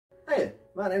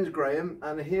My name's Graham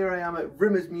and here I am at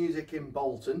Rimmer Music in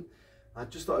Bolton. I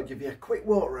just thought I'd give you a quick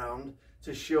walk around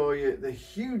to show you the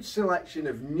huge selection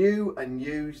of new and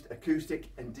used acoustic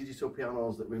and digital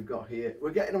pianos that we've got here.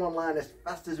 We're getting them online as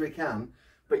fast as we can,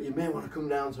 but you may want to come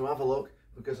down to have a look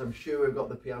because I'm sure we've got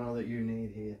the piano that you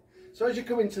need here. So as you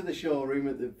come into the showroom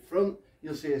at the front,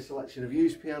 you'll see a selection of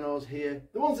used pianos here.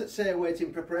 The ones that say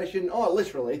waiting preparation, or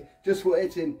literally just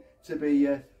waiting to be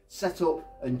set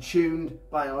up and tuned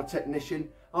by our technician.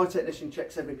 Our technician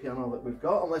checks every piano that we've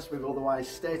got, unless we've otherwise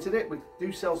stated it. We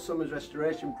do sell some as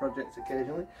restoration projects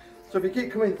occasionally. So if you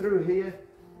keep coming through here,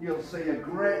 you'll see a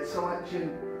great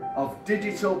selection of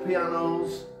digital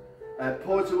pianos,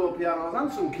 portable pianos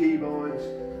and some keyboards.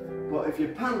 But if you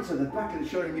pan to the back of the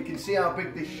showroom, you can see how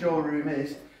big this showroom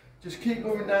is. Just keep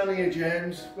going down here,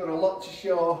 James. We've got a lot to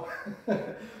show.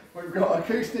 We've got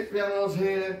acoustic pianos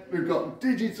here. We've got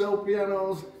digital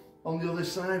pianos. On the other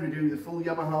side, we do the full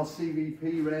Yamaha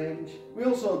CVP range. We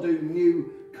also do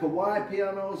new Kawai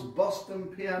pianos, Boston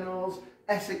pianos,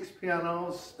 Essex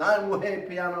pianos, Steinway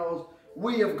pianos.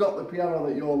 We have got the piano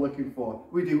that you're looking for.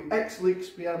 We do ex-leaks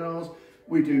pianos.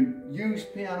 We do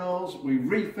used pianos. We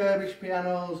refurbish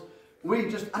pianos. We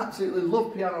just absolutely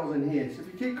love pianos in here. So if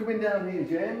you keep coming down here,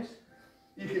 James,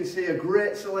 you can see a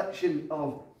great selection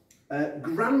of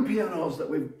grand pianos that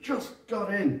we've just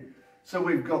got in. So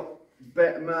we've got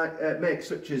makes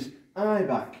such as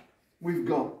Ibach, we've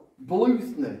got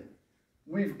Bluthner,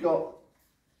 we've got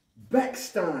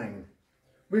Bechstein,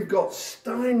 we've got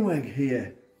Steinweg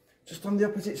here, just on the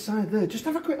opposite side there. Just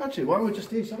have a quick, actually, while we're just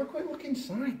here, just have a quick look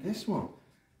inside this one.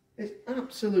 It's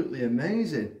absolutely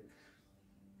amazing.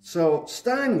 So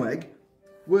Steinweg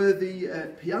were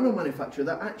the piano manufacturer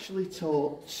that actually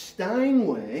taught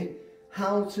Steinway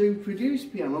how to produce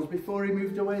pianos before he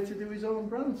moved away to do his own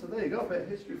brand. So there you go, a bit of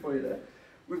history for you there.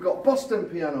 We've got Boston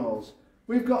pianos.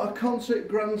 We've got a concert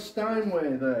grand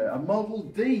Steinway there, a Model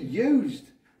D used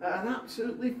at an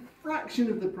absolutely fraction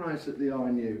of the price that they are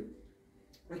new.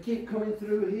 We keep coming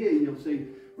through here, you'll see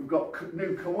we've got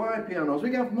new Kawai pianos.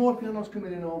 We have more pianos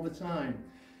coming in all the time.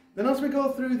 Then as we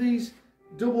go through these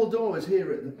double doors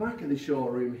here at the back of the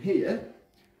showroom here,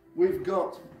 we've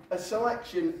got a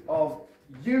selection of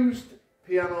used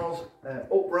pianos,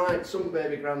 upright, some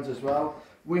baby grands as well.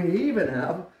 We even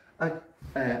have a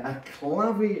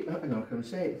Claviano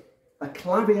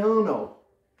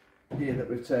here that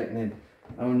we've taken in.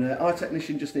 And our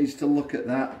technician just needs to look at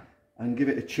that and give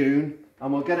it a tune,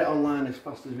 and we'll get it online as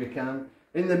fast as we can.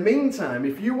 In the meantime,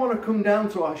 if you want to come down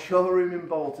to our showroom in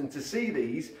Bolton to see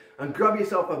these and grab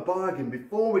yourself a bargain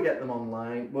before we get them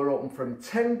online, we're open from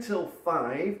 10 till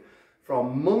 5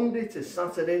 from Monday to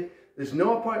Saturday. There's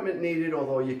no appointment needed,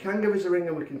 although you can give us a ring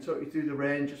and we can talk you through the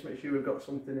range. Just make sure we've got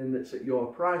something in that's at your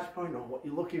price point or what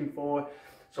you're looking for.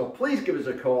 So please give us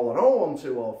a call on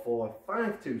 01204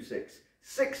 526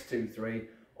 623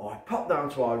 or pop down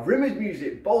to our Rimmer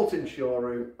Music Bolton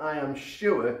showroom. I am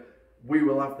sure we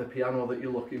will have the piano that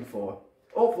you're looking for.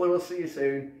 Hopefully we'll see you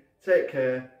soon. Take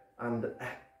care and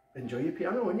enjoy your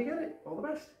piano when you get it. All the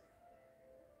best.